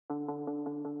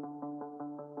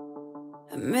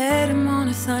I met him on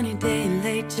a sunny day in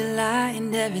late July,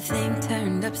 and everything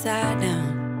turned upside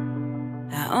down.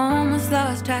 I almost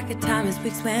lost track of time as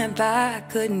weeks went by. I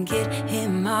couldn't get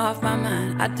him off my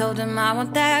mind. I told him I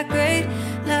want that great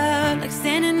love, like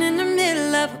standing in the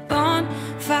middle of a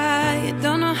bonfire. You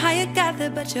don't know how you got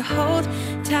there, but you hold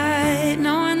tight,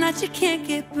 knowing that you can't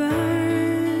get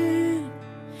burned.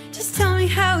 Just tell me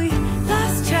how we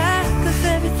lost track of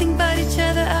everything but each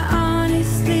other. I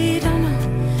honestly don't know.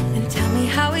 And tell me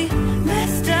how we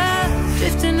messed up,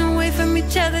 drifting away from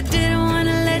each other. Didn't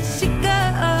wanna let you go.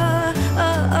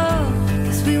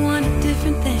 Cause we wanted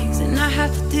different things, and I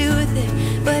have to deal with it,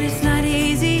 but it's not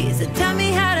easy. So tell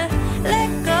me how to let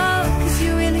go, cause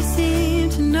you really seem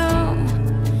to know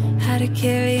how to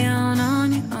carry on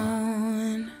your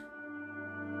own.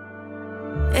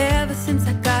 Ever since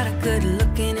I got a good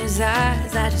look in his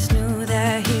eyes, I just knew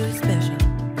that he was special.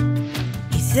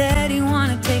 He said he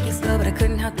wanted to take it slow, but I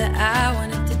couldn't help that I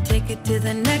wanted to take it to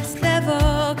the next level.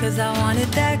 Cause I wanted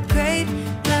that great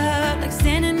love, like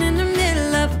standing in the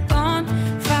middle of a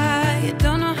bonfire. You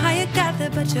don't know how you got there,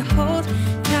 but you hold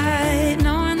tight,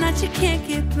 knowing that you can't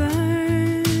get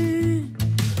burned.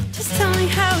 Just tell me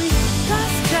how we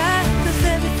lost track of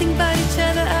everything but each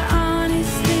other. I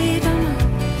honestly don't know.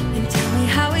 And tell me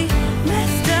how we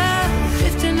messed up,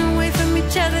 drifting away from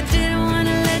each other. Didn't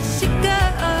wanna let you go.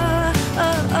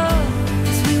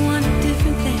 Cause we wanted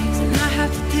different things, and I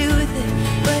have to deal with it,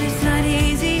 but it's not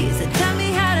easy. So tell me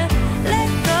how to let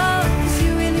go, cause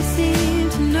you really seem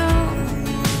to know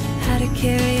how to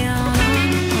carry on.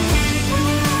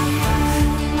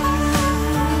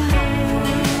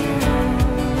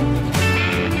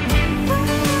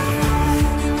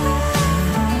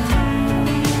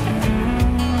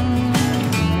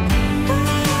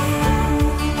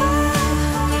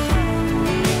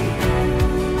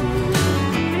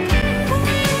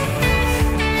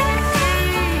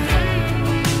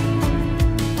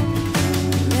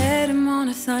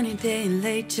 Sunny day in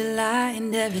late July,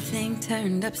 and everything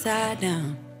turned upside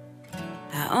down.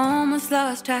 I almost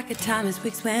lost track of time as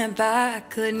weeks went by. I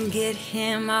couldn't get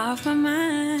him off my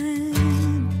mind.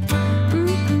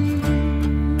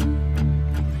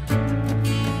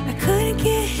 I couldn't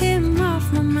get him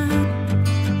off my mind.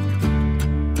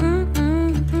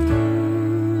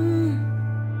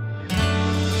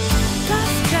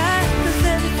 Lost track of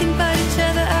everything but each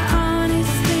other. I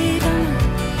honestly don't know.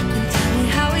 And tell me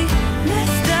how we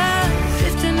messed up,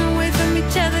 drifting away from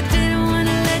each other. Didn't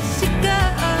wanna let you go.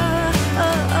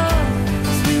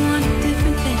 Cause we wanted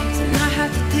different things, and I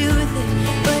have to deal with it,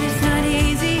 but it's not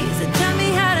easy. So tell me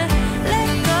how to let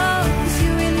go, cause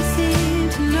you really seem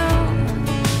to know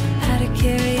how to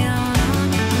carry on.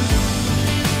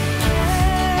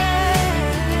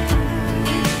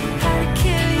 How to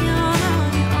carry on.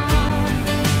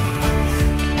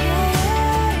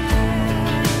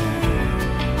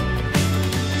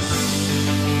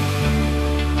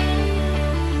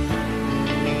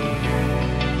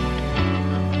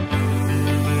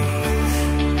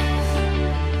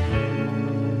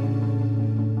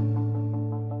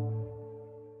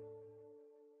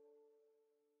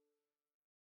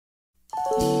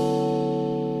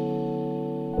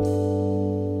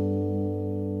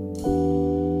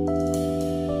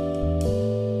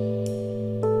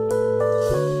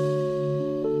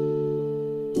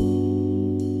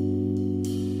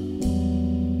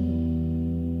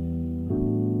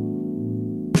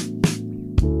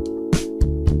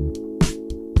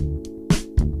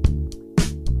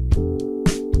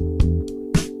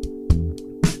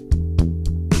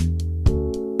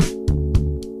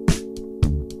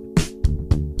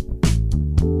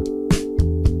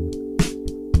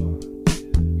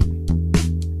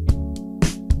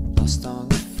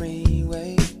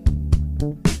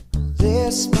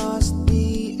 This must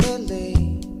be LA.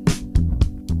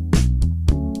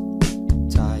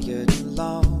 Tired and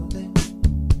lonely,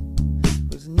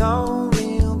 with no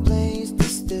real place to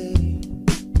stay.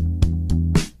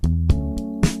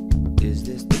 Is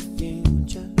this the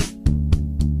future,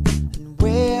 and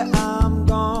where I'm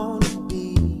gonna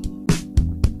be?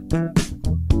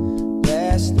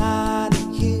 Last night it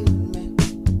hit me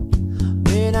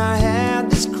when I had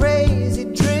this crazy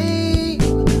dream.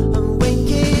 I'm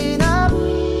waking up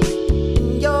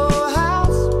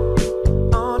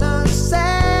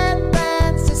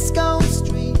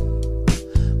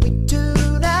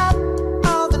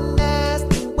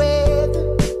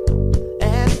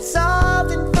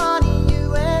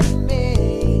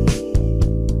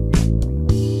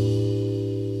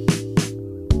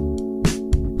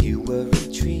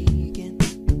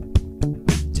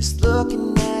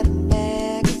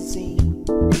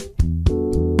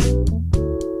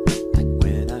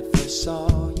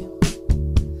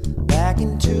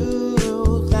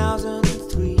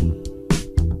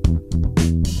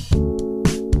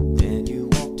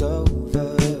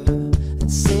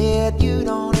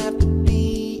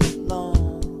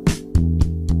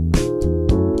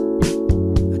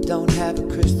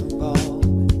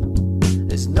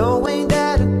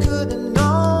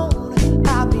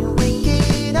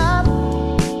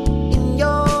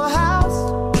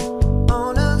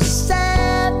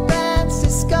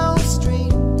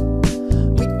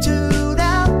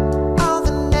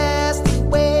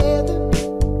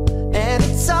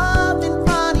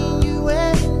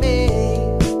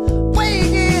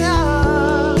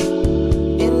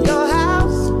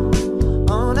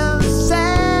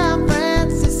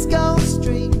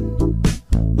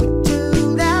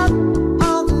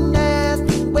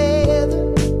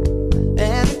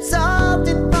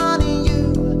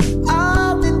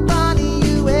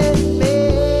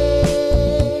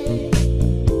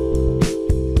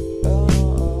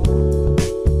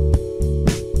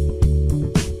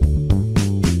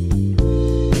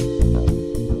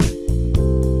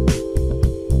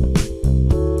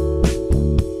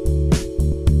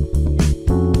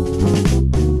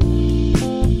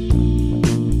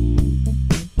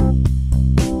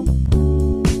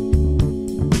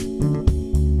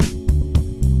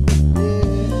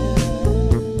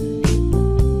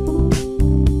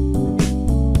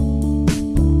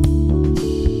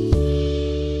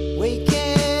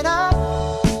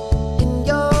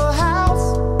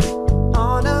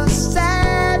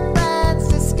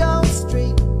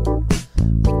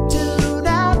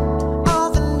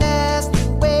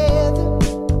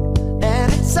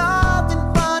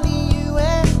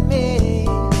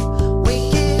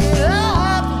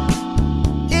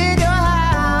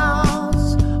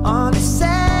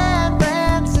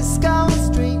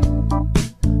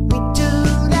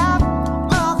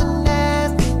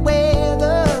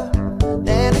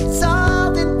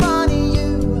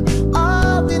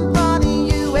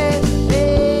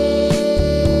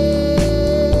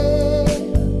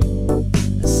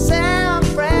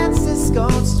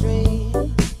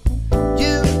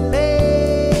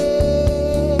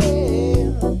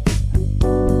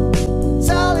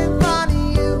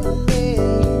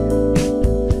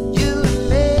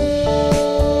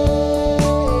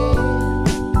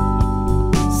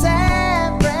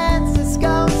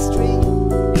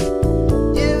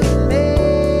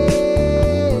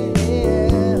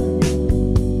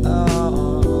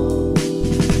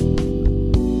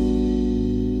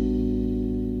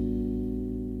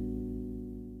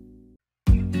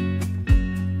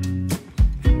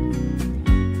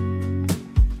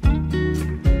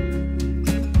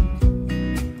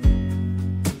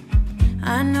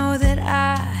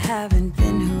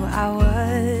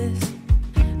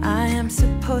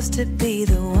supposed to be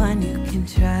the one you can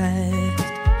trust.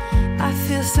 I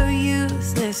feel so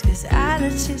useless 'cause I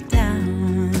let you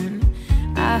down.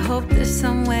 I hope there's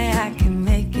some way I can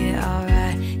make it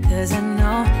alright, 'cause I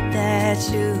know that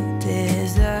you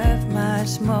deserve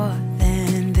much more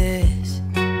than this.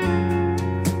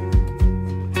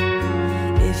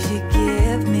 If you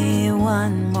give me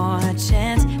one more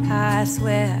chance, I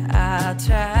swear I'll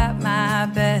try my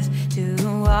best to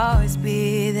always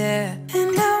be there.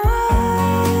 And I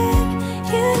want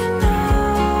you to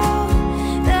know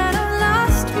that I'm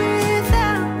lost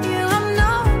without you. I'm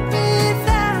not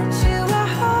without you. I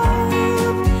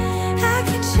hope I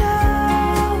can show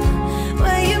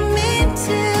what you mean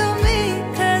to me,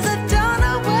 'cause I don't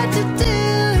know what to do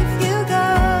if you go.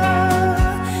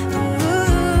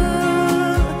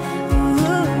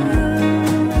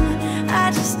 I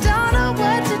just don't know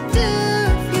what to do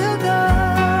if you go.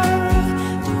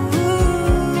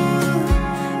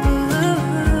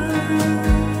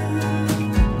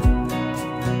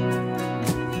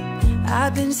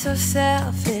 I've been so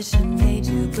selfish and made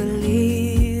you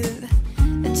believe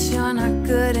that you're not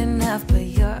good enough, but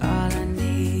you're all I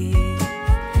need.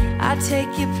 I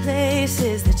take you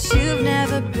places that you've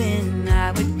never been.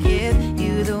 I would give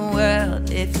you the world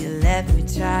if you let me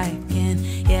try again.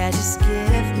 Yeah, just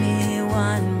give me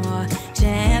one more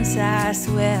chance. I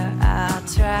swear I'll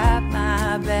try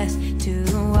my best to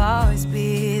always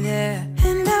be there.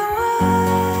 And I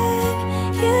want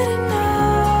you to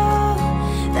know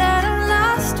that I'm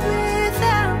lost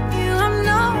without you. I'm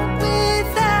not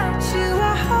without you.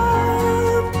 I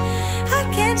hope I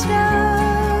can show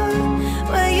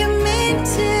what you mean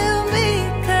to me,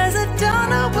 'cause I don't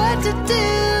know what to do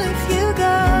if you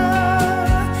go.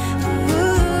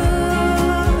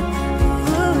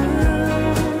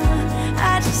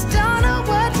 I just don't know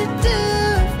what to do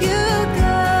if you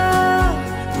go.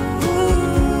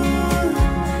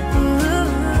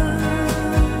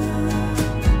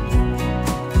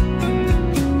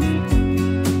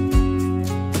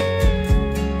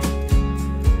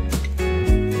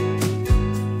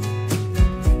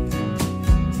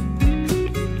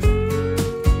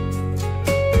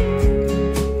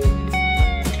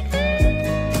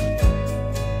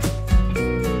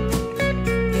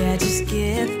 Yeah, just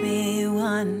give me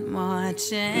one more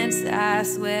chance. I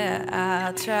swear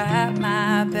I'll try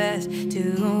my best to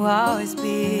always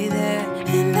be there.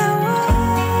 And I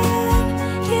want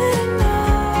you to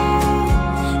know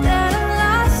that I'm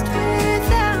lost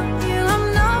without you. I'm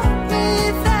not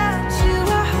without you.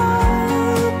 I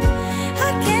hope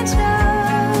I can show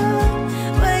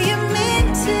what you mean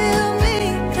to me,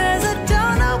 'cause I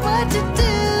don't know what to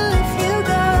do if you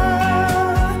go.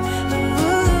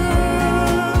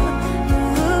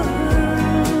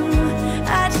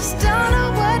 I just don't know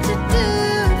what to do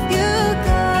if you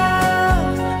go.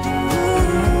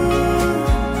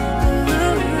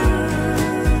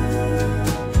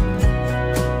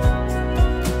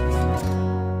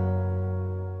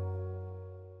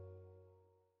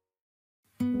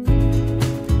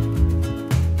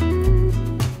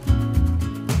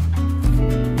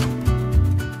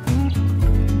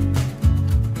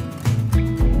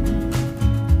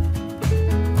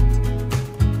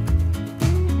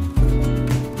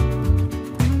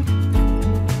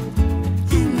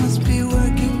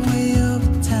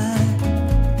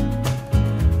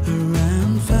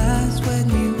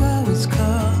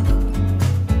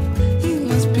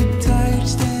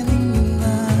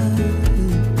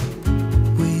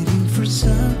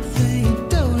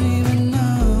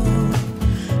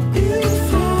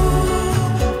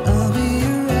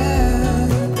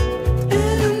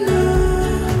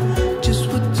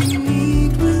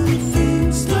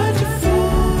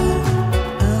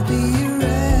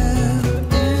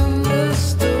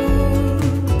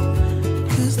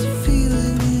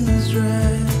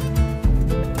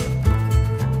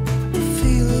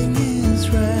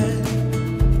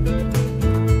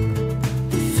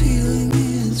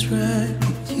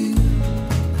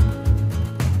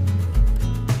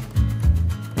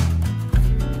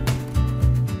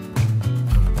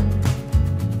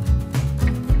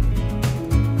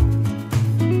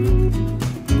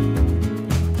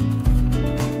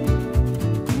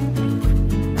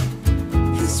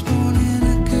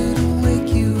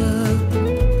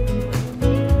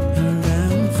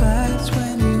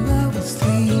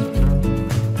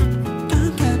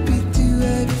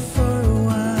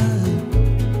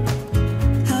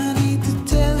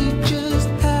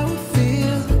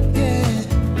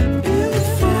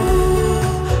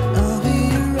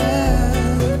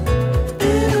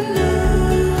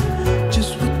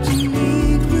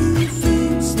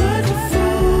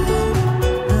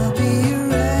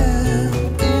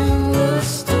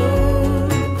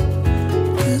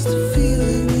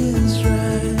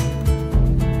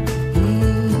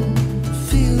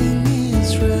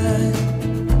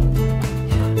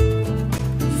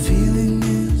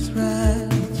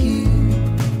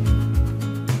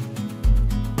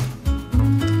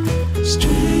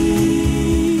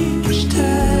 Strange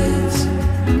tides,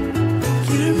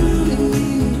 you're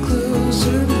moving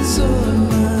closer, but so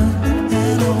am I.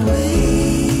 And I'll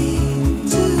wait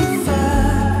to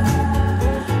find,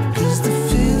 'cause the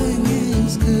feeling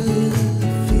is good.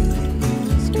 The feeling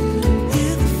is good.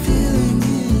 Yeah, the feeling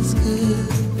is good.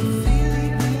 The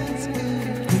feeling is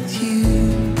good with you.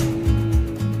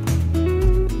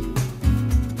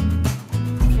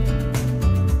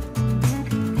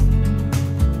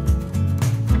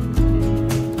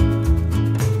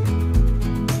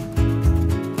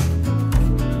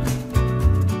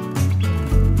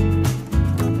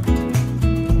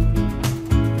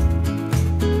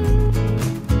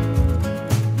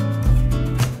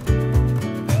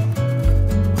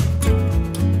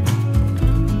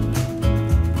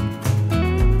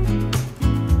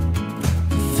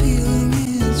 The feeling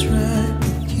is right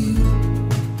with you.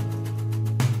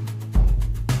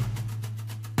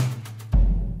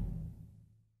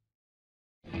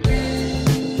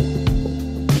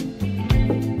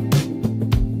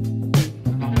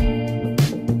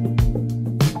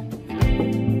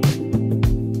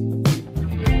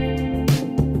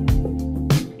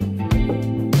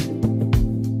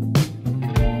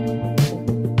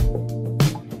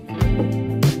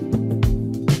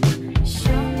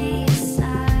 Show me a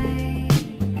sign,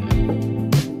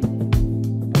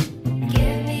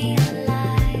 give me a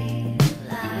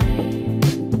lifeline,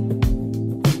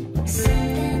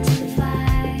 something to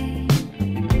fight.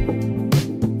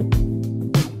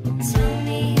 Tell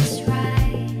me it's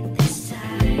right this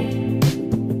time.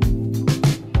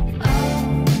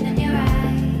 Open your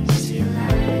eyes to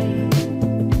light.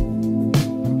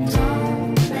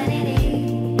 Don't let it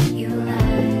eat you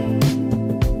alive.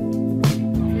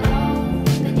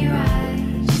 Open your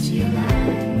eyes to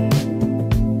light.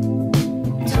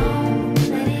 Don't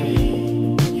let it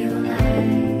eat you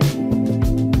alive.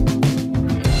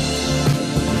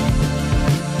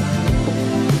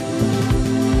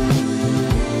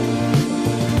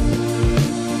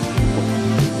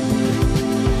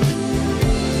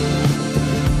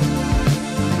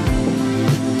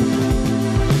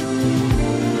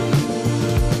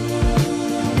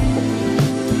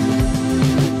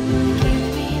 Give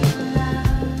me the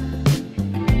love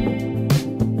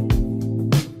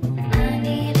I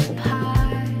need a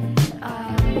part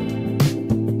of.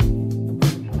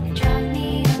 Drop me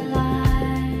a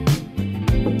line.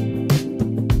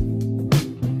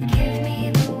 Give me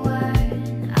the word,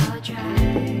 I'll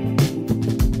drive.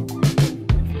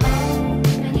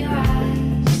 Open your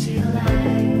eyes to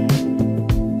light.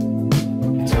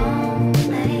 Don't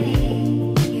let it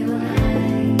eat you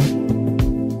alive.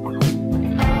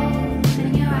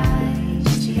 Open your eyes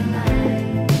to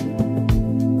light.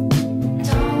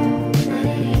 Don't let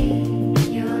it eat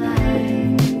you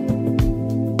alive.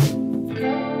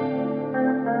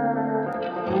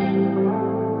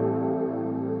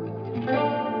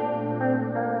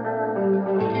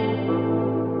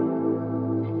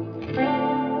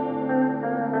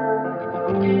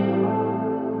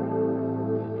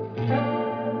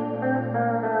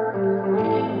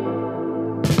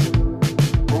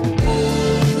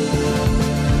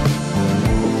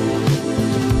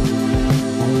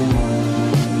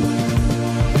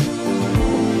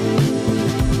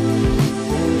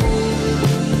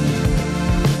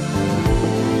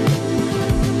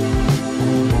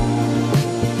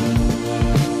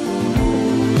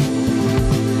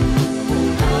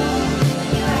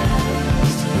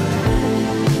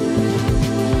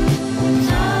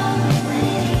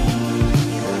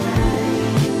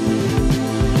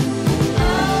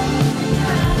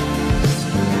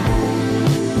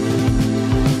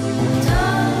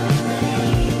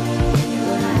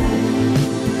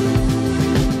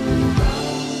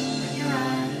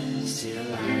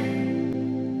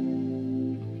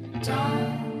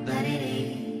 Don't let it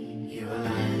eat you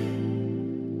alive.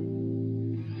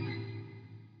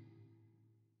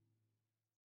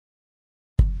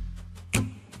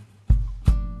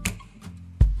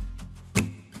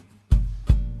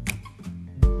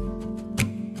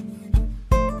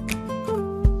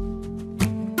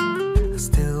 I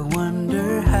still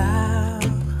wonder how,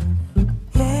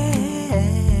 yeah,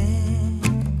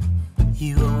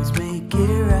 you always make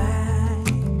it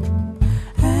right.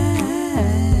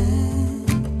 And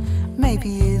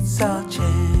maybe it's all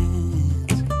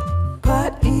chance,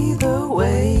 but either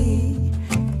way,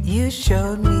 you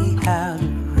showed me how to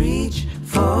reach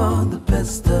for the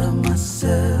best of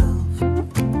myself.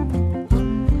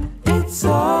 It's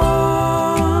all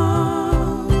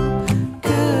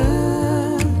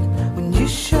good when you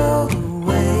show the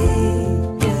way,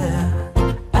 yeah.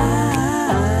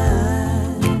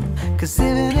 'Cause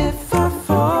even if I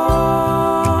fall,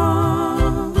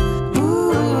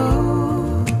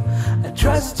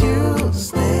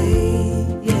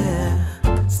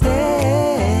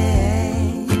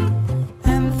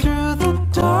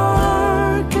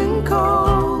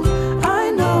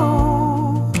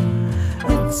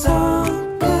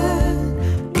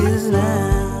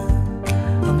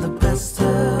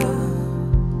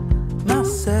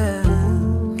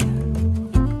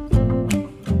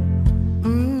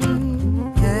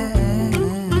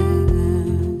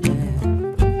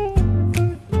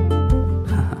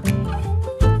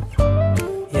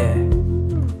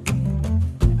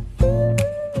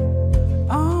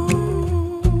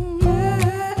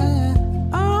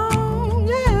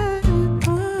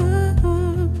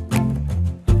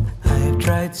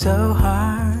 so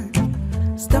hard,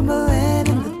 stumbling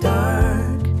in the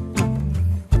dark,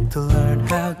 to learn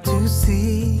how to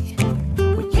see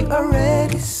what you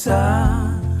already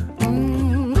saw.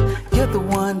 You're the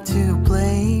one to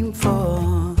blame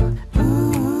for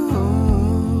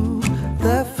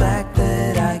the fact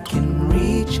that I can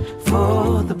reach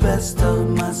for the best of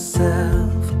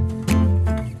myself.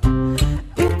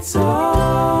 It's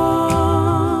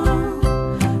all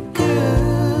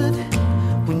good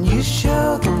when you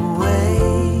show the way,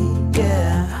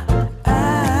 yeah.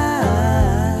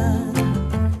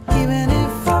 Even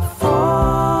if I fall,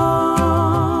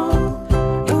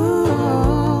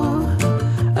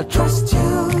 I trust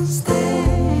you'll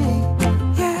stay,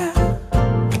 yeah.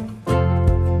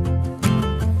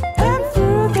 And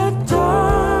through the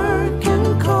dark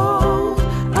and cold,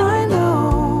 I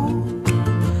know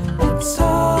it's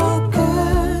all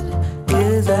good,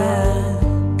 'cause I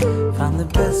found the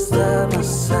best of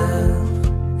myself,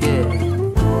 yeah.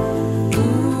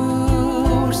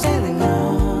 We're sailing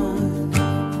on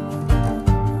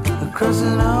across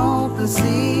an open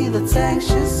sea that's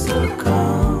anxious so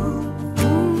calm.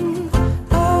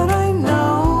 But I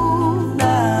know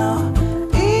now,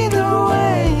 either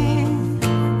way,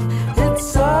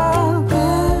 it's all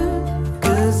good,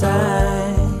 'cause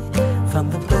I found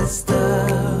the best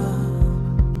of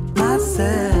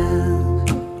myself,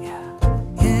 yeah,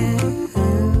 yeah.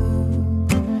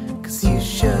 'Cause you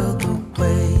show the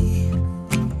way.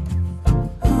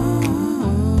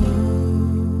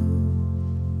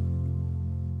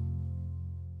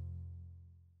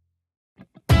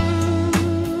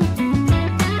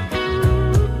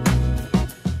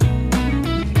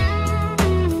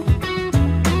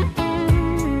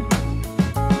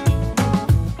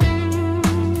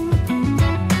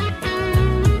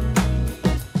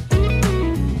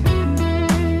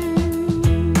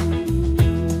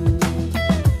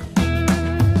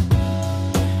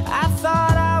 I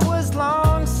thought I was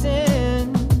long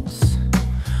since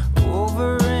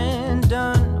over and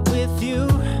done with you.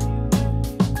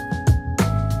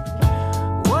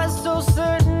 Was so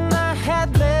certain I had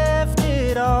left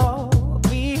it all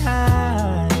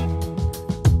behind.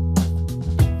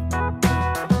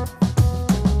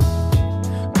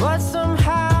 But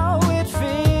somehow it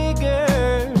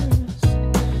figures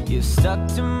you stuck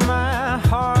to my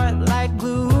heart like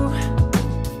glue.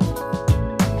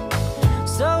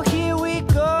 So here we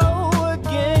go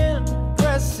again,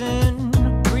 pressing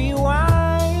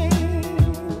rewind.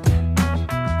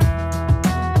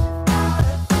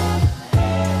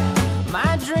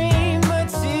 My dream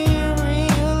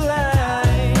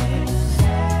materialized,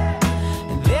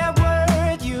 and there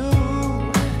were you.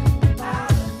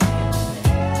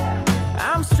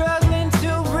 I'm struggling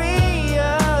to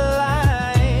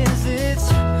realize it's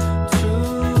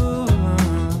true.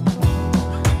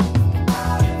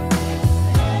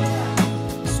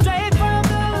 Straight from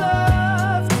the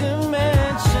love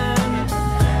dimension,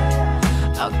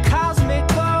 a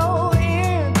cosmical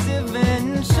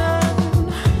intervention.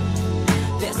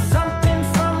 There's something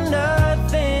from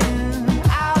nothing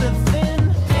out of thin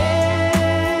air.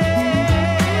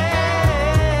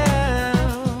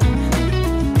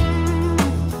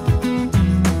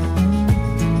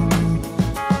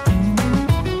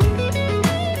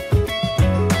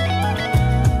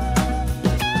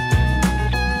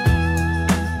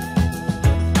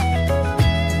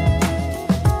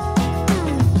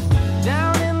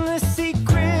 Down in the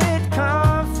secret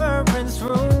conference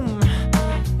room,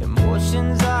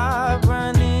 emotions are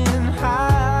running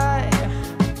high,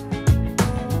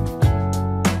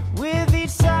 with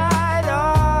each side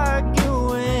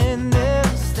arguing their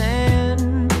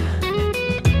stand.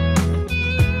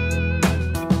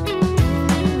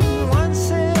 One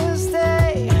says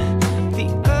stay, the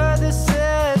other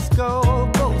says go,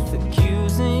 both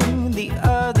accusing the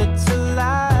other to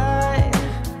lie,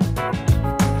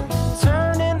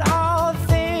 turning all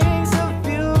things of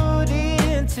beauty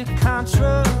into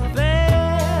contraband.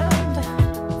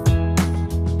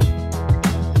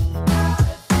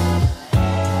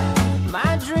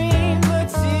 My dream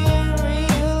materialized,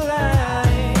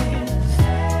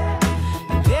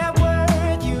 and there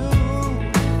were you.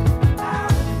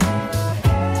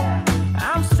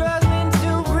 I'm struggling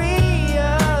to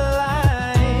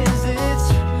realize it's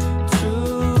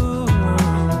true.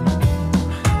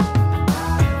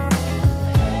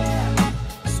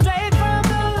 Straight from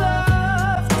the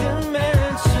love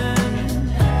dimension,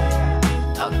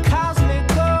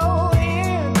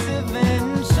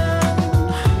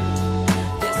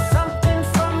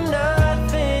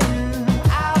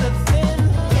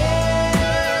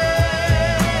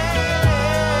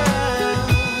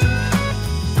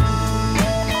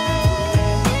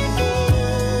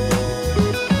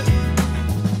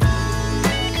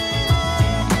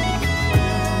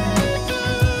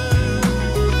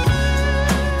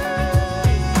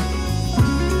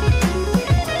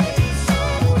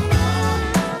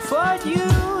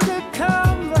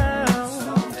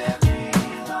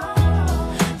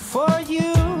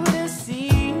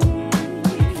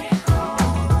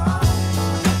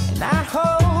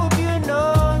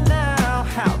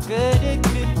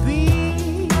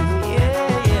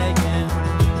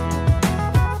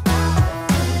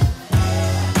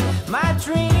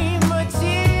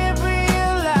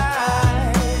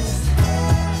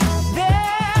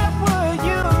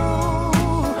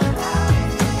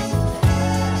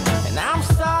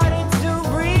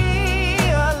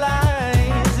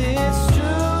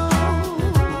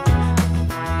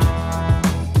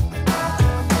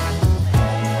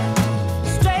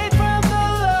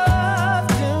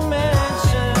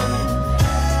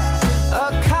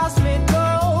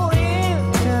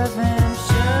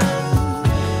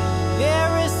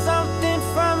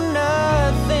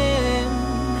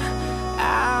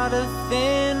 the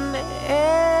thin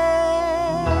air.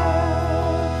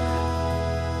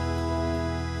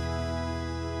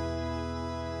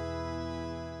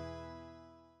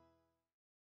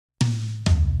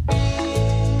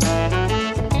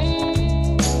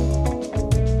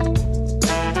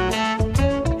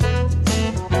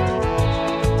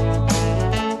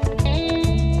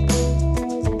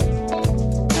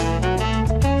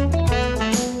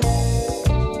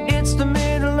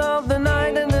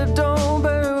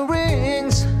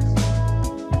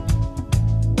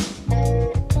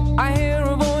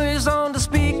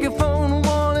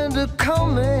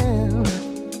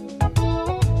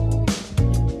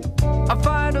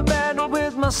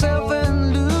 Myself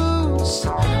and lose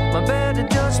my bad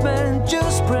adjustment,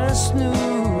 just press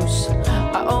snooze.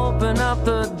 I open up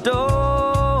the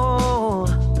door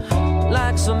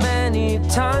like so many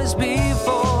times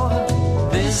before.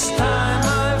 This time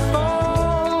I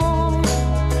fall,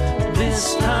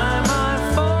 this time I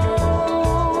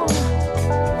fall,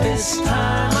 this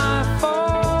time I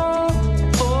fall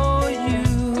for you.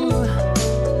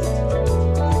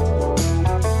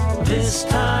 This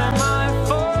time I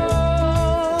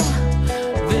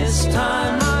this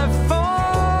time I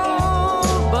fall,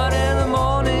 but in the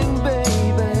morning,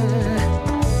 baby,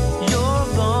 you're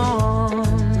gone.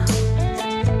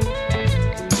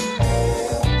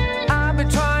 I've been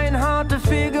trying hard to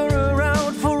figure her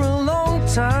out for a long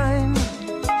time.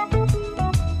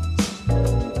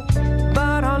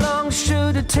 But how long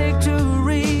should it take to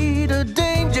read a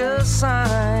danger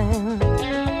sign?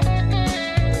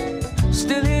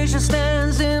 Still here she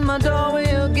stands in my doorway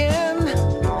again.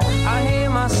 I hear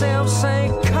myself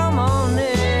say, come on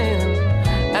in.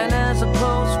 And as the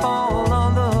clothes fall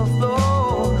on the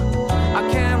floor, I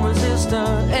can't resist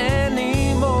her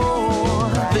anymore.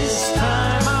 This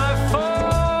time I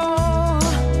fall,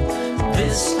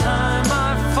 this time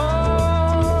I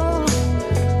fall,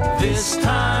 this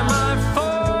time I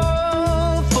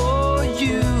fall for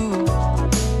you.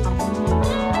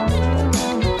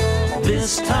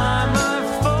 This time I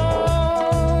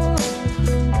fall,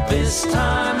 this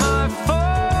time I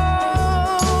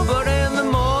fall, but in the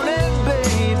morning,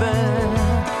 baby,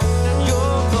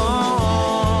 you're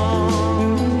gone.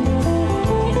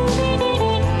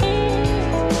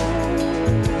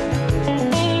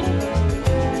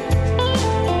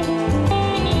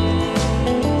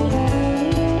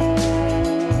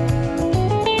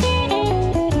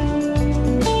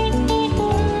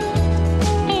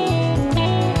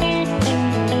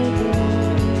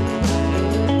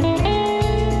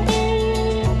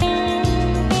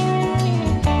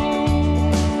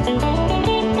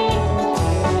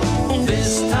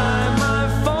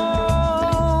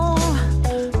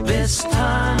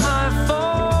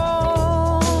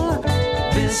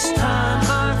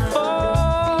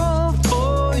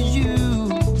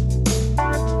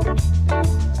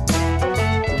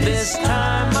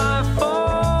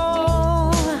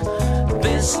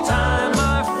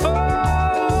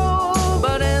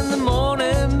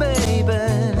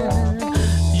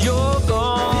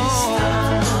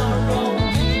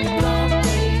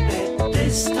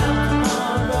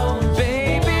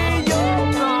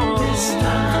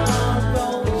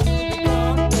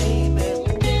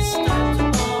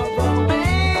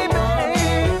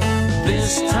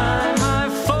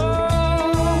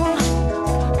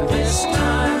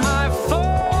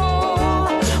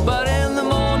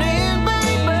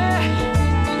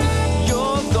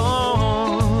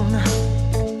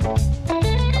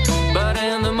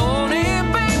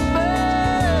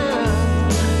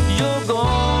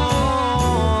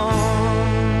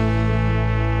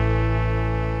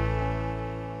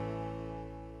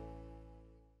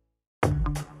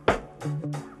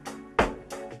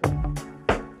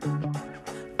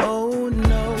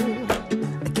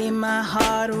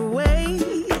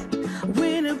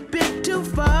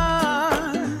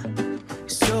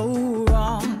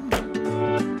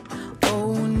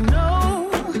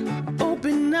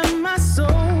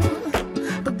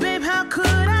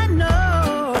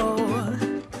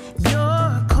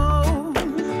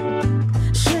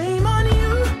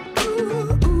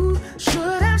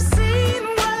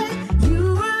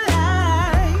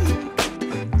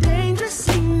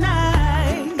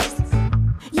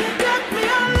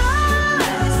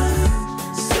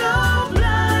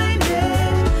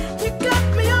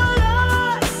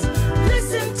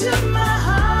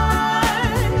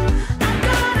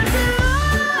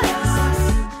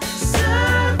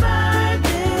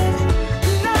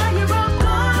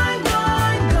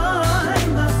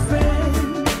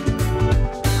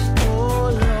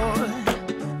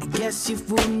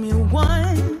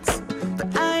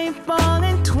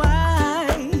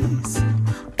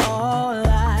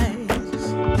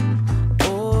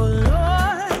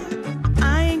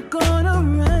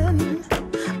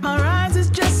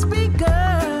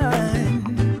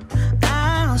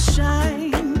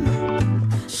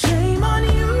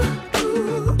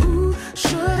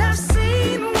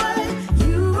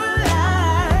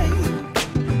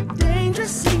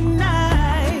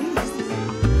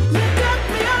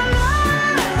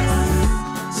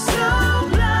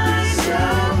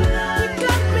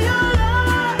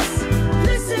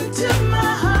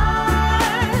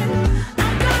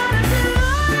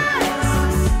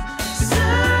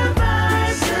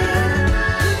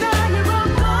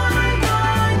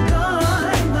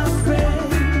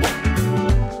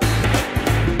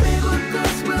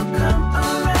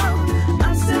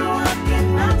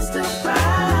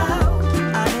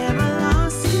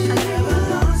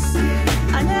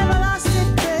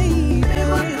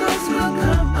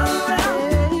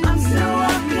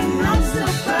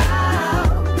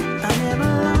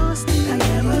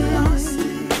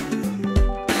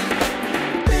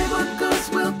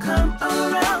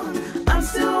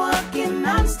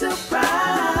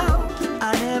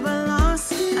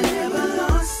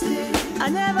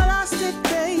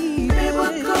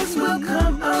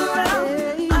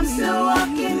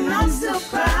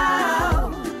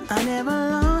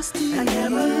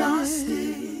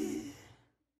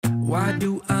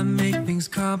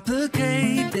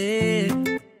 complicated.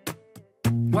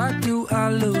 Why do I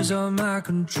lose all my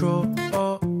control?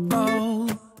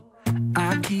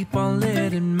 I keep on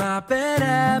letting my bad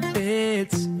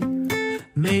habits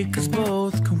make us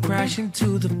both come crashing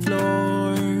to the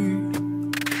floor.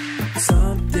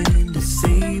 Something to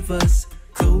save us,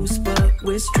 close but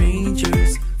we're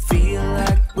strangers. Feel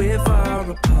like we're far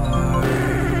apart.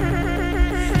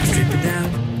 Strip it down,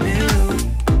 middle.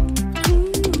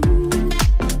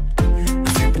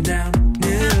 Strip it down,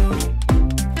 middle.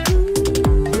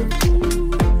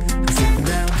 Strip it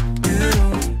down,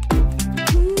 middle.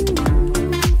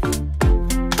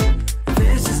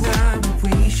 This is not what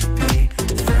we should be.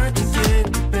 Trying to get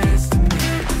the best of me.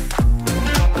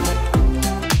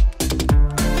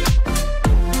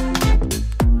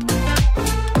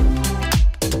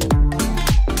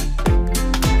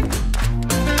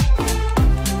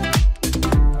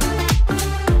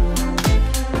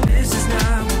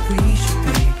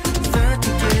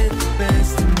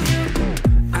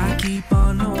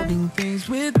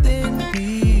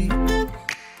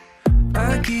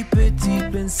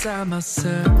 Inside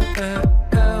myself,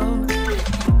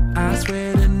 I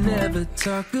swear to never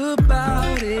talk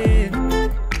about it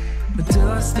until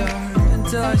I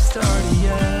start to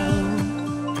yell.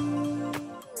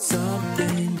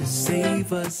 Something to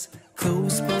save us,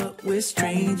 close but we're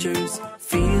strangers.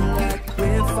 Feel like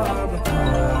we're far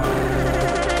apart.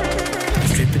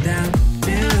 Strip it down,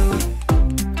 middle.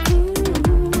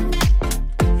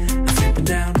 Strip it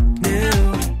down.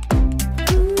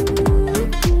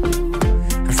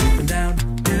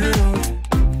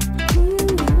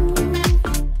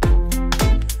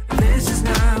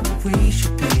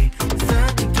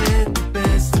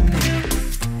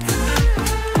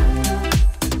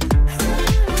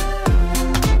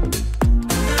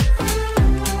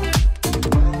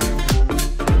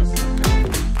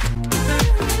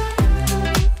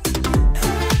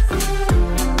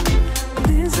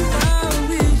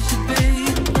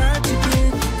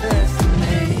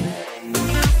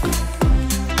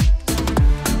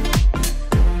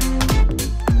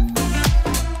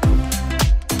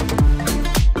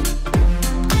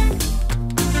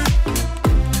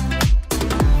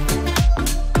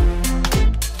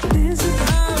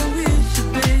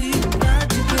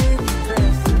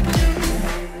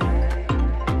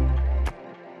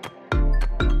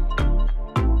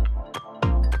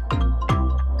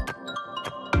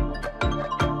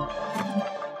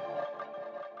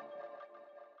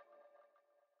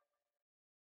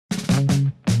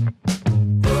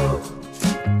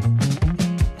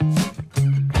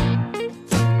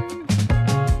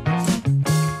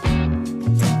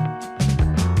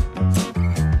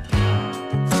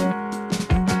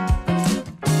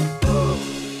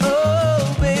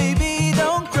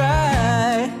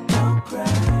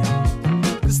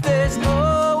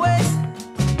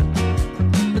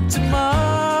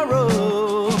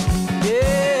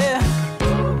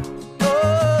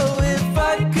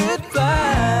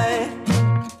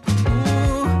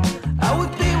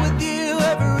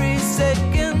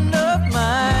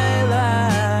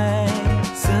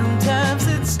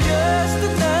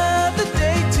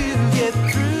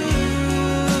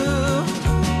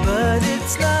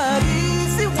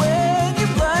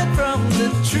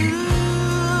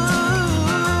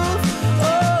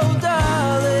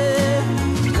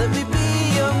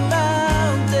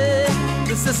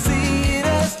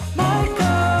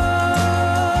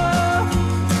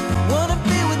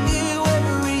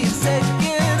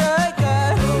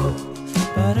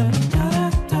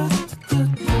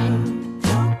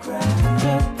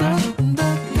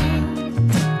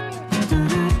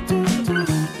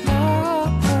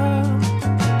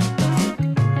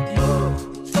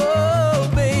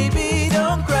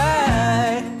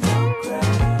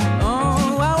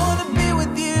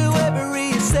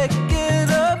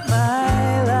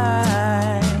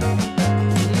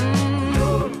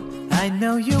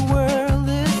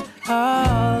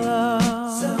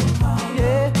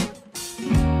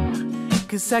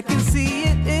 I can see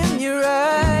it in your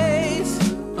eyes.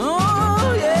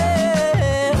 Oh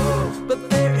yeah, but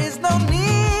there is no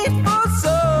need for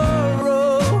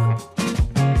sorrow,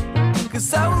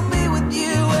 'cause I will be with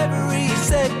you every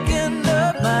second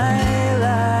of my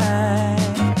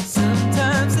life.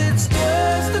 Sometimes it's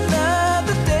just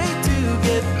another day to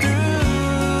get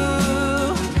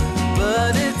through,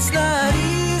 but it's not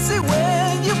easy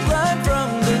when you're blind from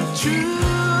the truth.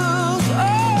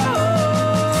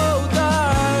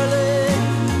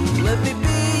 Let me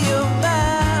be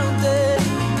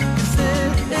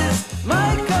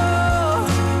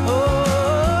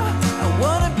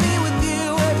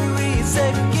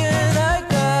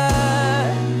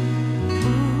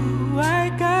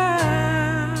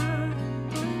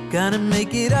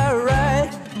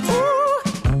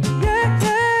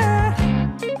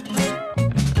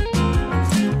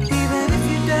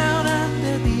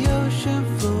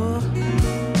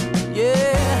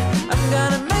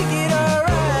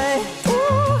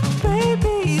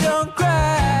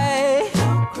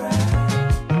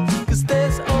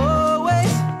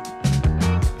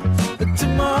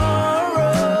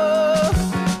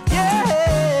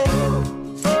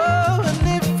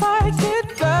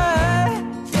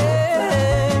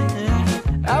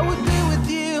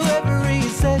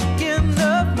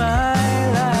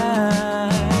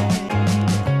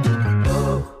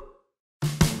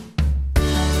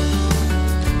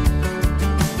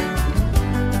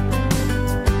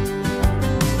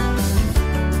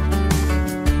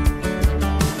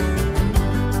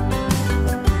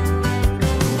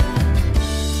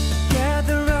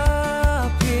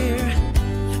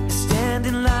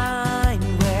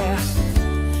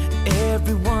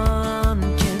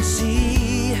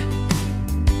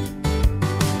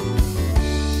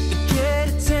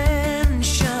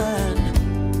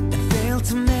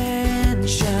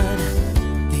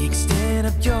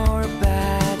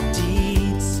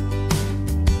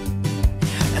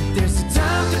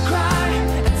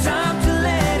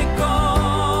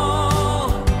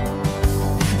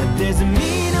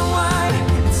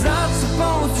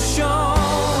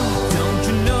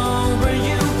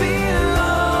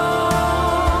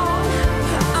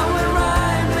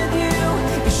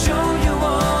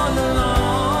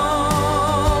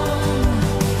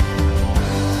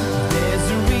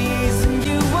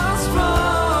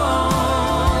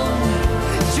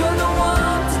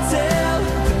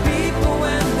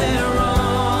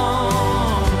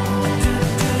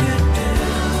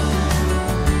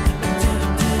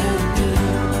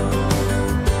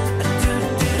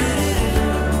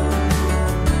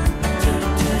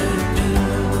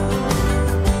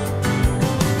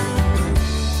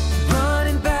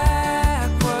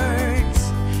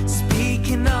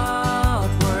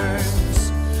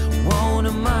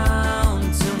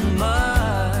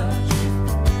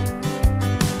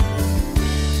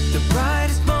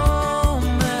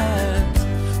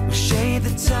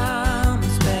time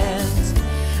is spent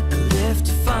and left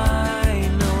to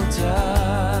final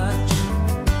touch.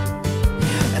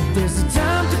 And there's a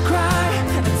time to cry,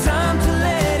 a time to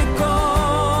let it go.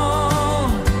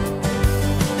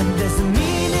 And there's a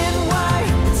meaning why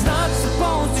it's not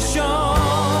supposed to show.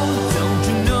 Don't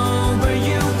you know where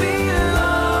you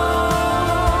belong?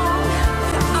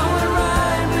 I wanna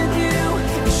ride with you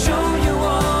and show you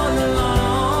all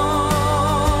along.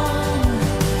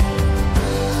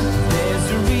 There's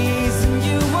a reason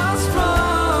you are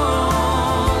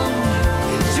strong.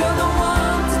 You're the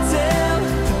one to tell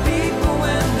the people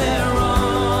when they're wrong.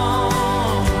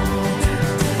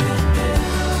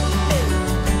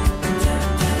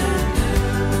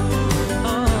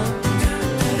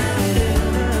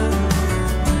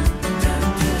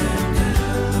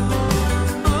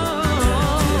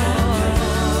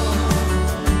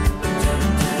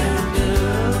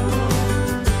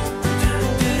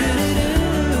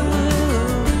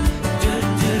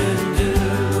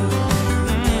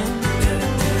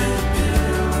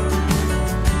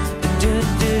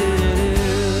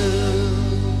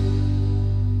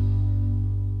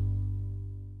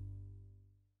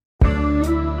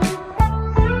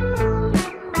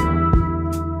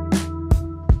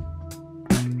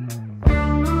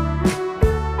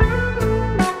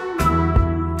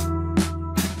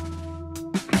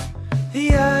 The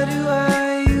eye to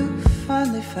eye you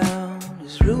finally found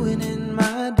is ruining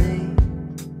my day.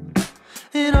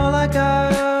 And all I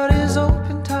got is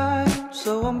open time,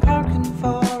 so I'm parking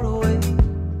far away.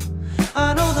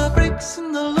 I know the bricks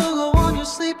and the logo on your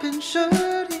sleeping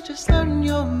shirt. You just learned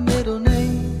your middle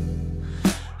name.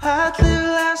 I'd live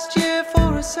last year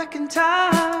for a second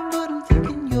time, but I'm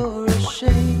thinking you're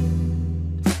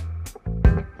ashamed.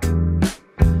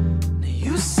 Now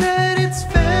you said it's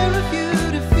fair of you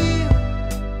to feel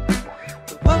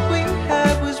that what we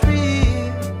had was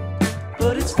real,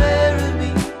 but it's fair of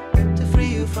me to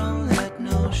free you from that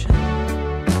notion.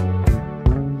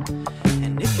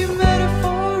 And if your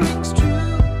metaphoric's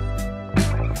true,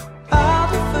 I'll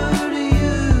defer to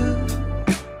you,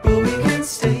 but we can't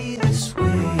stay this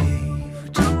way for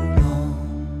too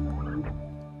long.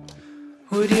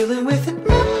 We're dealing with an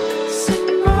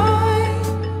absent mind,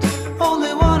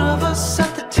 only one of us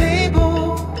at the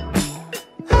table.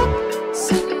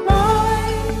 Absent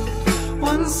mind,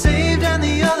 one saved and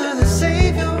the other the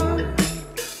savior.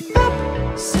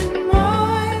 Absent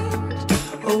mind,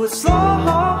 oh it's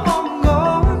long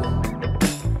gone.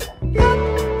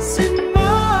 Absent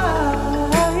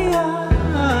mind.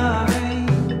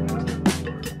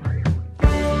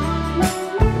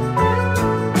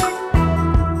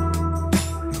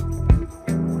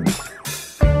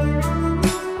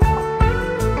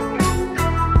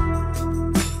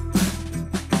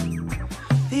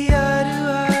 The eye to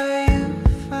eye you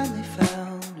finally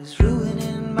found is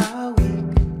ruining my week.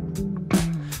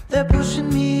 They're pushing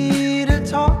me to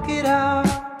talk it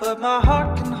out, but my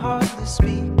heart can hardly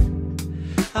speak.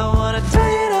 I wanna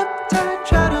tie it up tight,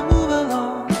 try to move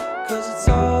along, cause it's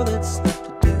all that's left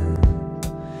to do.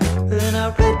 Then I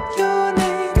read your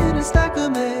name in a stack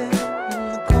of mail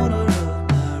in the corner of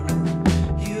my room.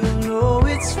 You know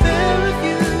it's fair of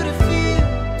you to feel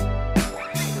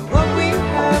that what we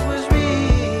had was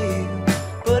real,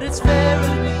 but it's fair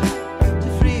of me to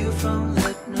free you from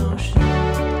that notion.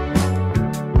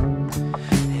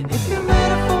 And if your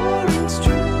metaphoric's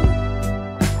true,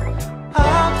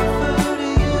 I'll defer to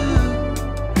you,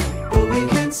 but we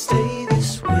can't stay this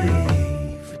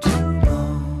way for too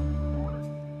long.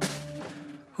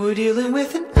 We're dealing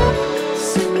with an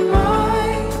absent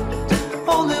mind,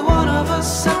 only one of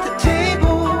us at the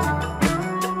table.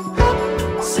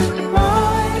 Absent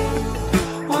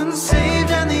mind, one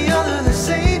saved and the other the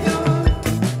savior.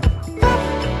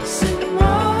 Absent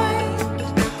mind,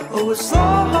 oh it's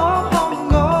long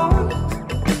gone.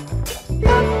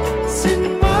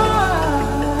 Absent mind.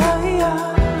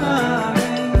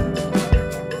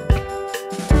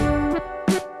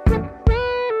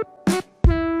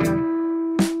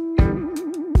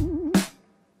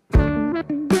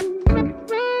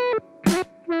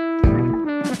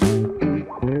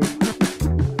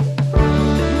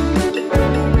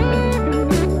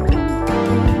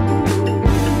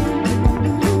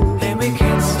 And we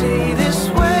can't stay this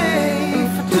way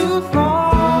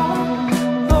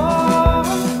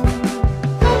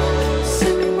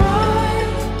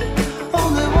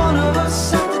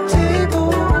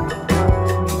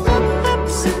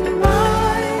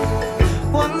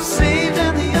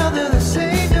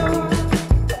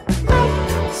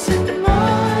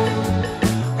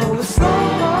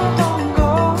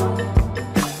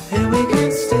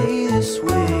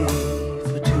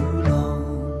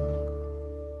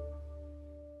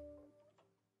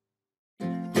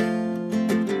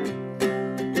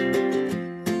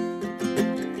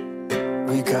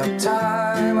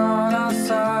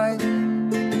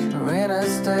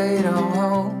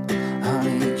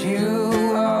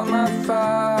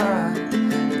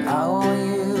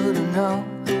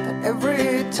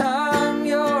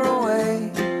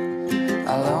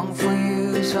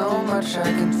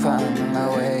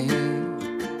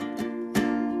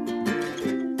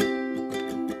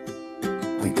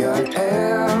We got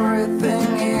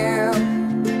everything here,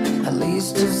 at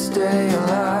least to stay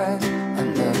alive.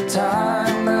 And the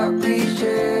time that we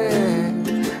share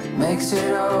makes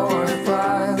it all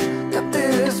worthwhile. Got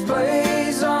this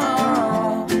place on our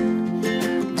own.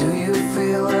 Do you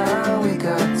feel that we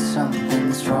got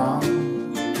something strong?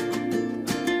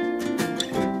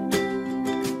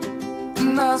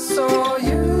 And I saw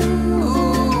you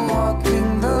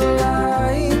walking the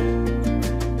line,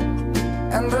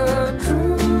 and the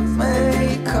truth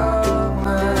may come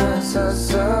as a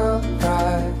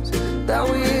surprise that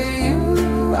with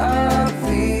you I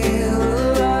feel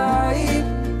alive.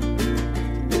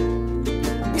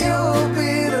 You'll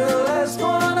be the last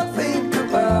one I think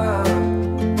about.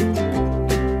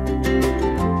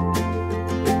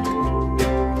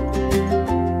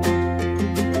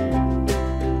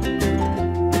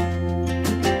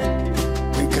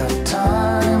 We got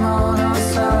time on our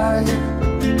side.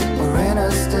 We're in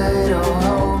a state of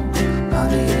hope.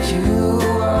 Honey, you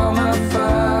are my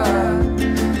fire.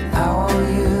 I want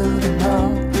you to know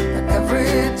that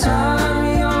every time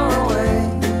you're away,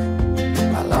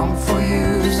 I long for you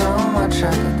so much I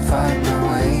can find my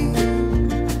way.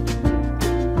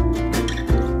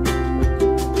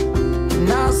 And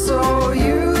I saw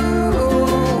you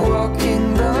walking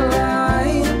the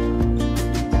line,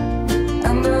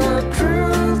 and the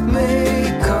truth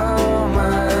may come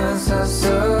as a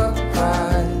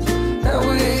surprise that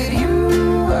with you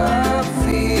I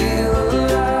feel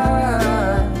alive.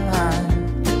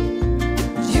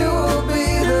 You'll be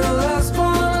the last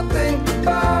one I think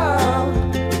about.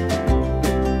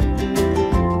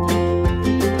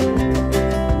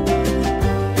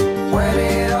 When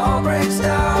it all breaks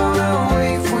down, I'll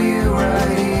wait for you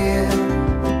right here.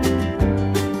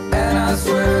 And I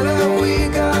swear that we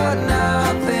got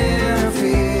nothing to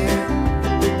fear.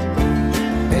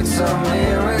 It's a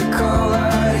miracle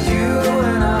that you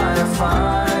and I are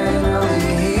finally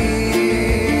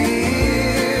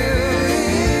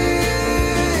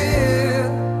here.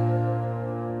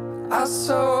 I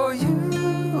saw you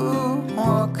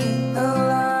walking the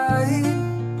line,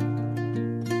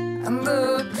 and the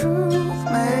truth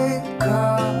may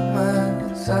come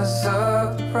as a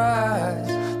surprise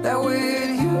that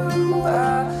with you I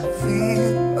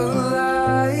feel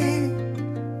alive.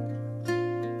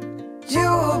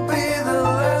 You'll be the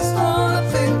last one I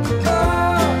think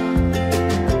about.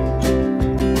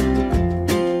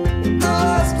 The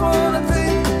last one I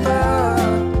think about.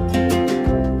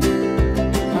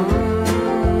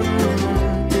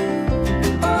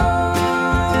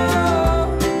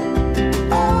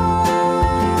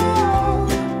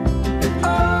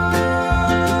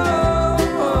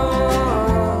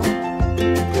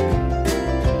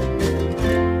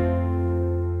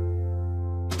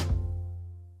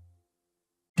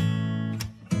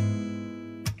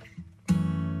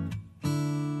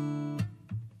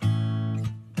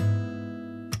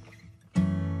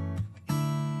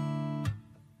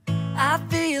 I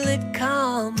feel it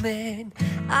coming,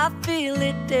 I feel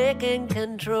it taking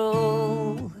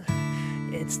control.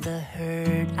 It's the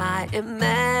hurt I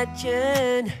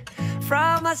imagine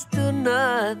from us to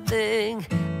nothing.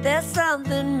 There's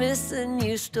something missing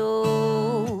you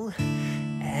stole,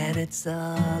 and it's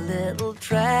a little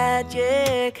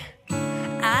tragic.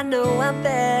 I know I'm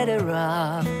better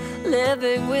off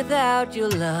living without your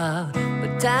love,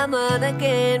 but time and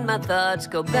again my thoughts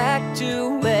go back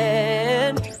to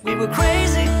when we were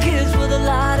crazy kids with a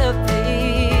lot of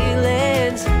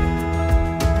feelings.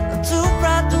 I'm too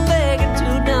proud to beg and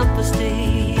too dumb for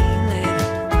stealing.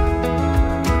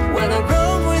 When I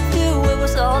rode with you it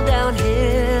was all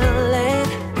downhill, and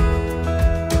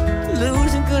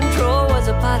losing control was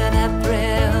a part of that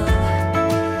thrill.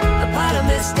 A part of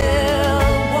me still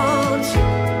wants you.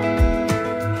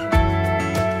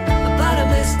 A part of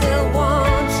me still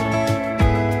wants you.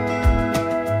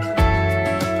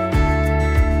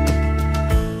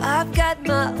 I've got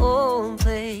my own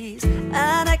place,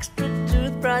 an extra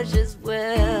toothbrush as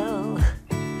well,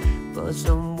 for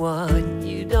someone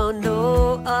you don't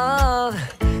know of.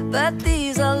 But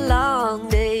these are long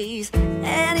days,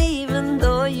 and even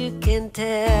though you can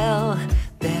tell,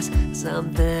 there's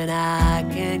something I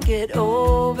can't get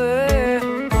over.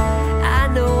 I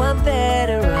know I'm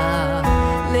better off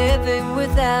living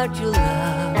without your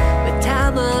love, but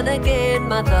time and again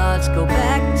my thoughts go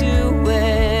back to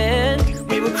when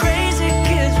we were crazy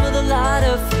kids with a lot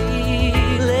of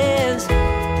feelings.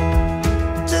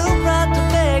 Too proud to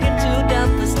beg and too dumb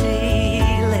for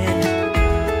stealing.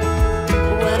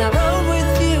 When I rode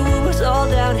with you it was all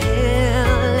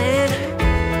downhill, and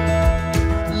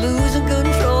losing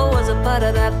control was a part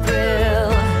of that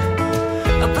thrill.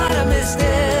 A part of me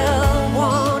still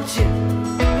wants you.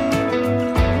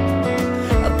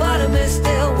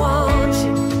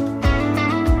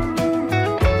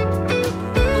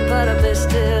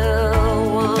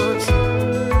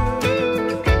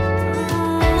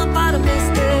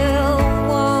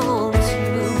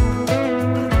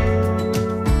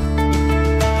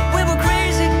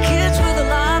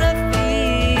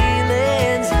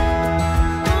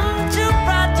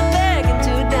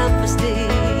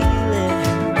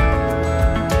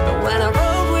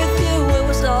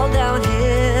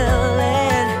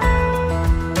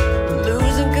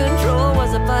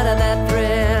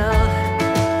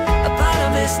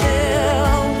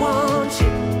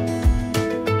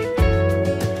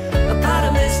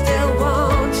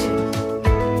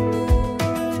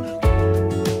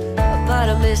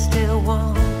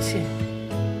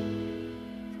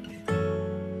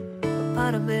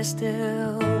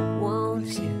 still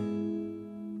wants you.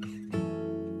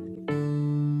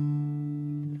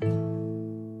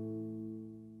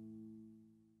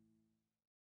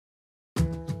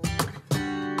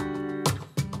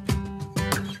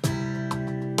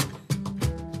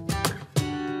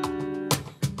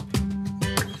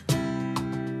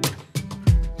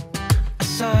 I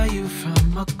saw you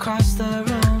from across the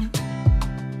room.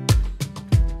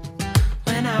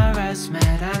 When our eyes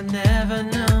met, I never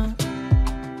knew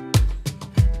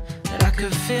that I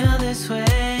could feel this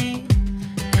way,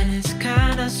 and it's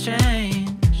kinda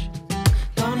strange.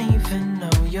 Don't even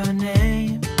know your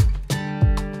name.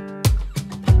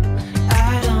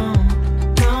 I don't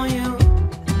know you,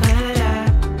 but I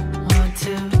want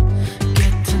to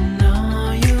get to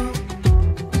know you.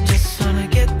 Just wanna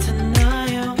get to know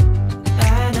you.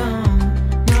 I don't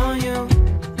know you,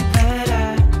 but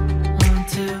I want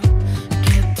to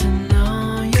get to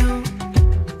know you.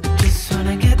 Just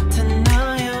wanna get to know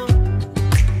you.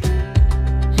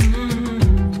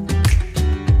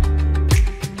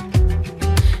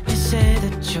 You say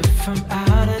that you're from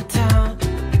out of town.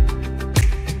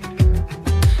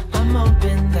 I'm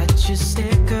hoping that you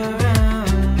stick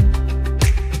around.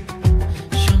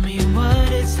 Show me what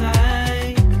it's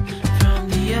like from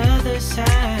the other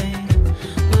side.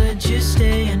 Would you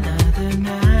stay another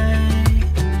night?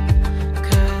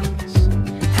 'Cause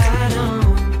I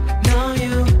don't know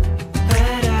you,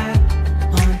 but I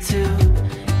want to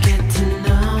get to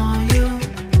know you.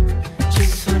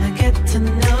 Just wanna get to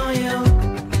know you.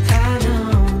 I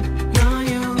don't know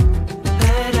you,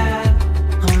 but I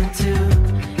want to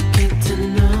get to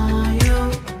know you.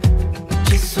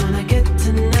 Just wanna get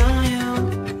to know you.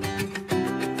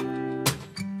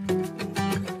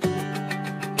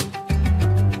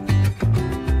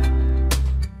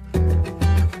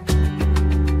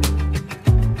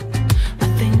 I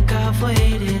think I've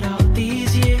waited all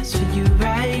these years for you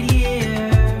right here.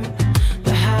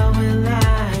 But how will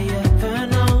I ever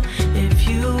know if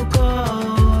you go?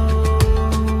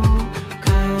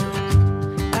 'Cause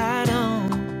I don't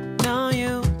know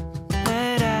you,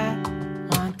 but I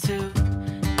want to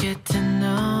get to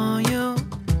know you.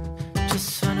 Just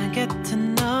wanna get to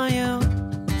know you.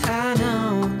 I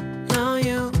don't know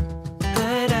you,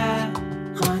 but I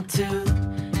want to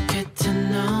get to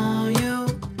know you.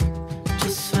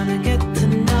 Just wanna get to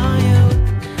know you.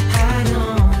 I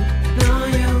don't know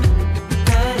you,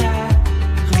 but I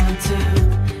want to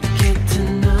get to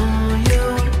know you.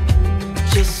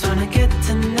 Just wanna get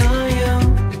to know you.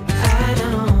 I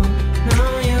don't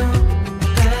know you,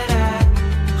 but I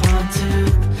want to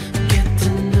get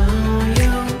to know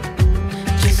you.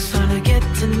 Just wanna get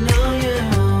to know you.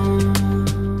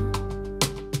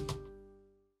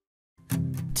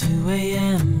 2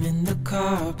 a.m. in the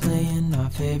car playing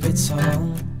our favorite song.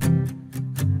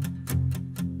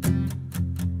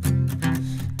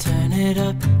 Turn it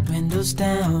up, windows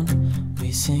down,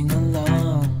 we sing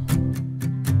along.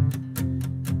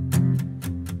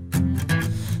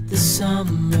 The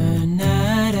summer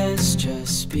night has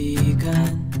just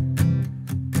begun.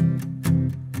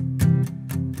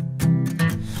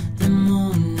 The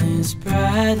moon is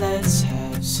bright, let's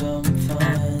have some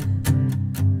fun.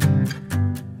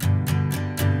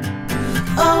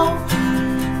 Oh,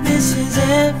 this is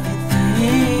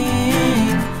everything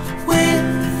with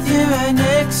you right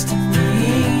next to me.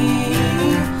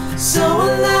 So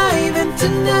alive, and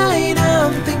tonight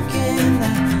I'm thinking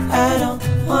that I don't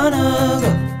wanna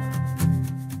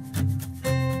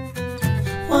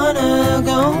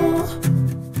go.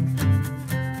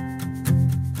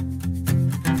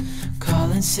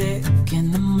 Calling sick in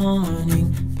the morning,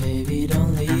 baby,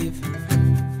 don't leave.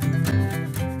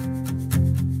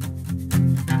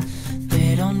 They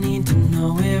don't need to know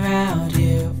we're out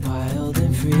here wild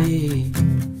and free.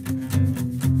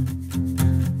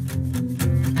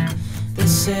 They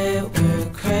say we're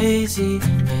crazy,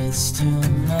 it's too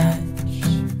much.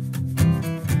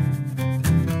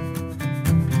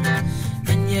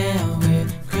 And yeah,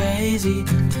 we're crazy,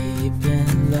 deep in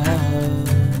love.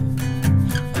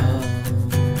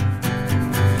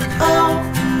 Oh,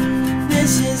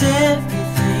 this is everything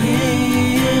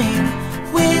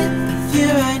with you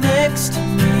right next to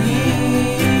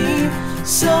me.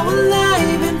 So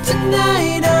alive, and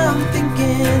tonight I'm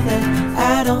thinking that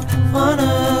I don't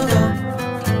wanna go.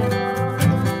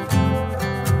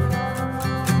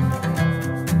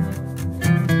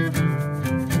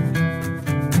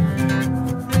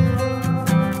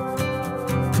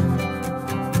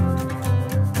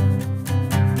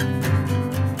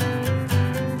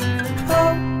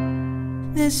 Oh,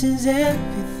 this is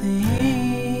everything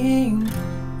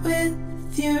with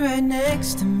you right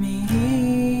next to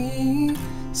me.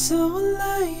 so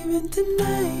alive, and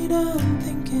tonight I'm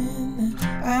thinking that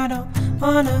I don't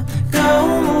wanna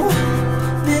go.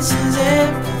 This is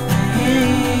everything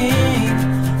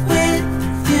with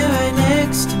you right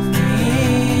next to me.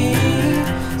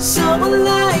 So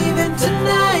alive, and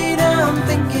tonight I'm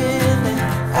thinking that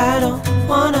I don't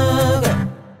wanna go.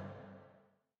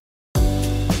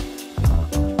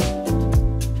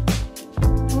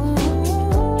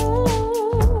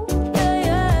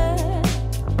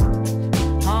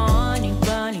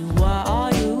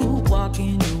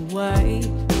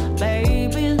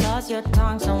 Your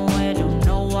tongue somewhere, don't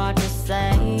know what to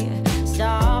say.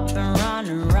 Stop and run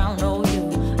around, oh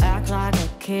you act like a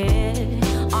kid.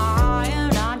 I am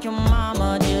not your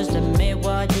mama, just admit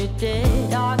what you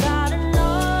did. I got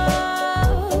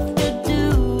enough to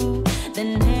do,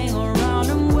 then hang around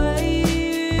and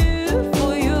wait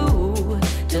for you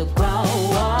to grow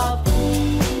up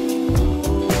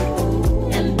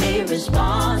and be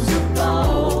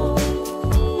responsible.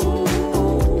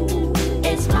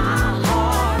 It's my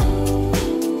heart,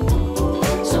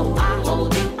 so I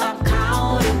hold you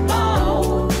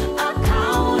accountable,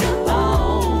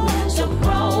 accountable. So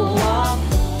grow up.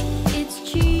 It's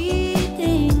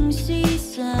cheating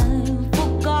season for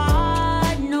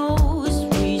God knows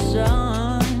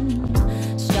reason.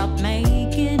 Stop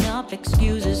making up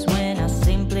excuses when I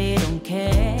simply don't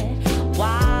care.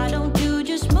 Why don't you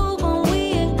just move on? We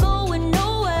ain't going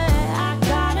nowhere. I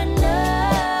got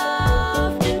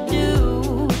enough to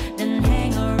do, then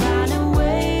hang around and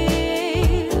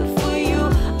wait for you.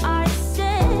 I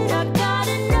said I got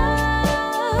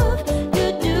enough to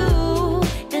do,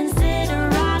 then sit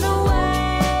around and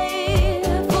wait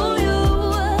for you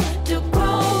to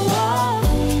grow up,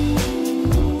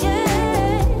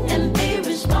 yeah, and be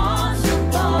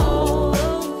responsible.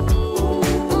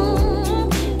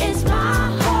 It's my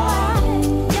heart,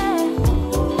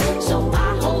 yeah, so I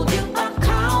hold you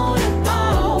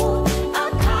accountable,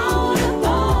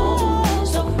 accountable.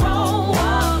 So grow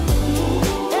up,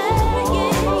 yeah,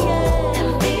 yeah, yeah,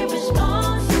 and be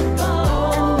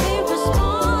responsible,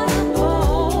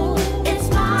 It's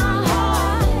my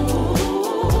heart,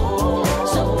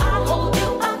 so I hold you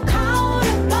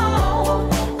accountable,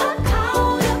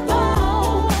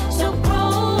 accountable. So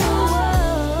grow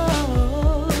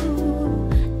up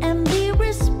and be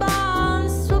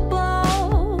responsible,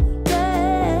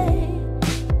 yeah.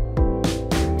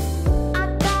 I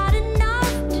got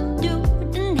enough to do,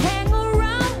 then hang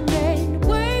around and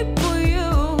wait for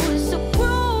you. So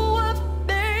grow up,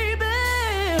 baby,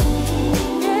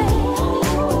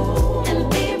 yeah, and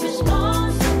be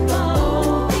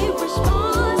responsible, be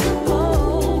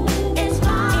responsible. It's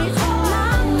my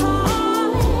heart,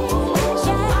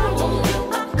 so I hold you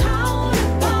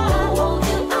accountable,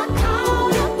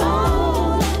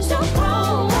 accountable. So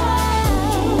grow up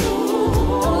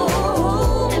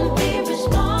and be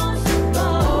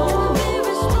responsible, be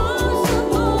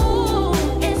responsible.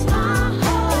 It's my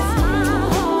heart,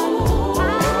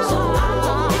 so I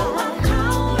hold you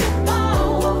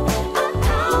accountable,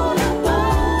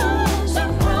 accountable. So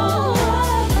grow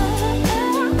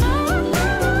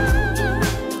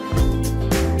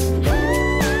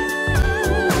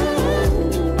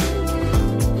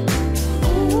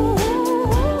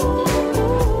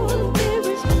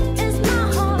It's my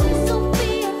heart,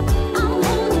 Sophia, I'm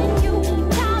holding you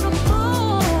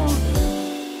accountable.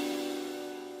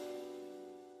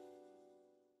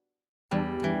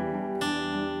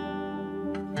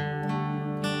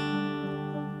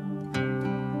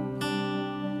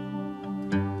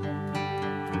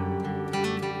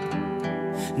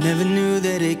 Never knew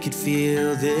that it could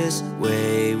feel this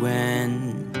way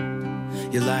when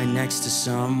you're lying next to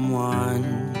someone.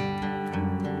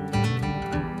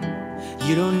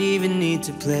 You don't even need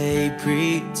to play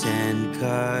pretend,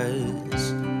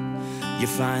 'cause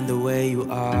you're fine the way you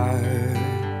are.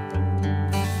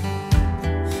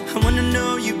 I wanna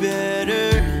know you better,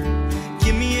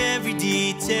 give me every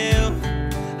detail.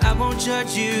 I won't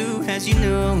judge you, as you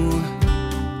know.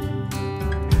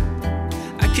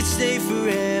 I could stay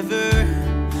forever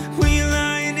when you're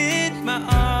lying in my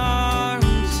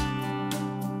arms.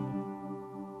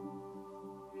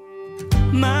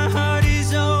 My heart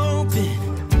is open,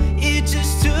 it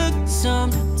just took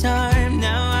some time.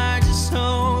 Now I just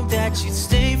hope that you'd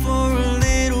stay for a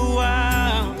little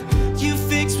while. You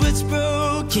fix what's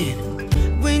broken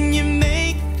when you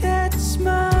make that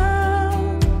smile.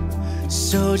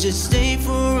 So just stay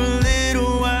for a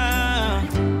little while.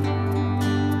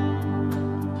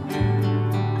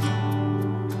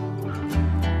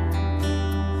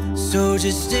 So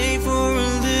just stay for a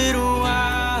little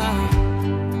while.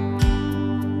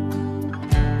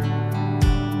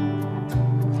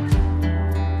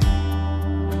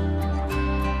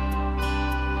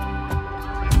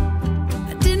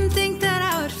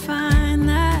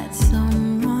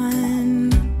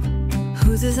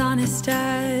 honest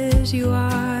as you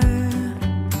are.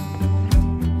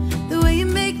 The way you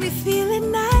make me feel at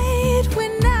night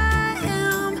when I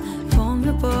am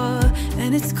vulnerable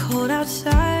and it's cold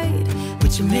outside,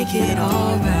 but you make it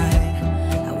alright.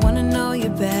 I wanna know you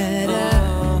better.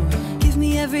 Give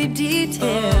me every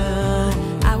detail.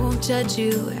 I won't judge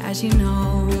you, as you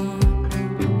know.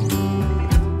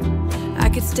 I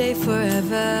could stay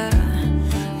forever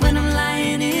when I'm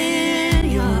lying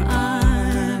in your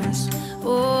arms.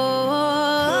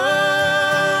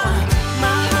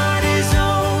 My heart is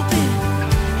open.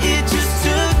 It just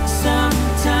took some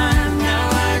time. Now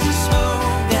I just hope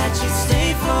that you stay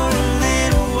for a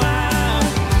little while.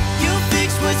 You'll fix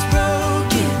what's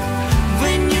broken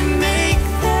when you make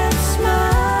them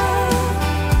smile.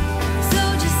 So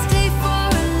just stay for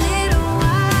a little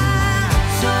while.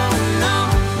 So long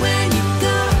when you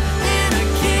go, and I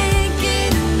can't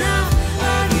get enough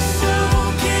of you. So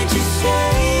can't you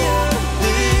stay a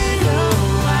little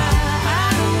while? I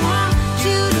don't want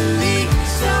you to leave,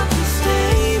 so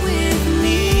stay with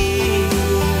me.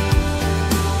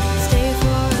 Stay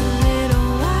for a little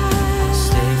while.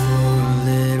 Stay for a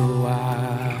little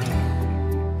while.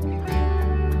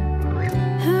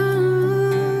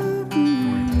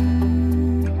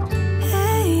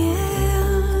 Hey, yeah.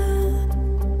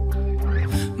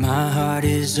 My heart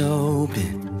is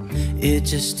open. It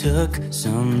just took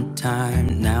some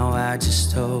time. Now I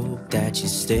just hope that you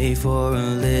stay for a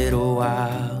little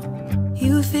while.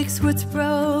 You fix what's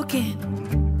broken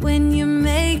when you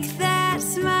make that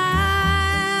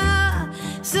smile.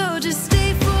 So just stay